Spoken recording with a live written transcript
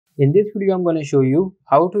In this video, I'm going to show you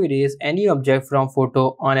how to erase any object from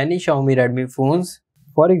photo on any Xiaomi Redmi phones.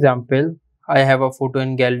 For example, I have a photo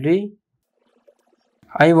in gallery.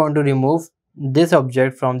 I want to remove this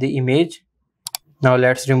object from the image. Now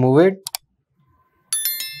let's remove it.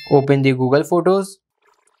 Open the Google Photos.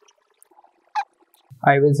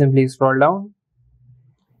 I will simply scroll down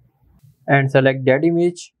and select that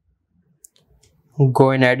image.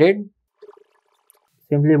 Go in Edit.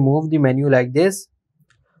 Simply move the menu like this.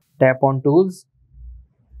 Tap on Tools.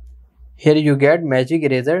 Here you get Magic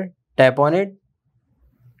Eraser. Tap on it.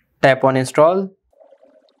 Tap on Install.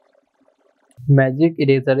 Magic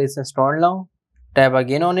Eraser is installed now. Tap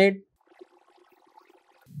again on it.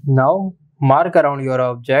 Now mark around your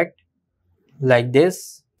object like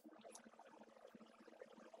this.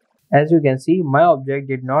 As you can see, my object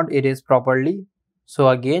did not erase properly. So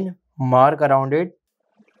again mark around it.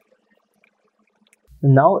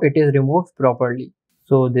 Now it is removed properly.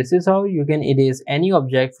 So this is how you can erase any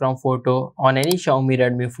object from photo on any Xiaomi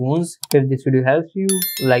Redmi phones. If this video helps you,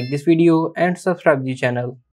 like this video and subscribe the channel.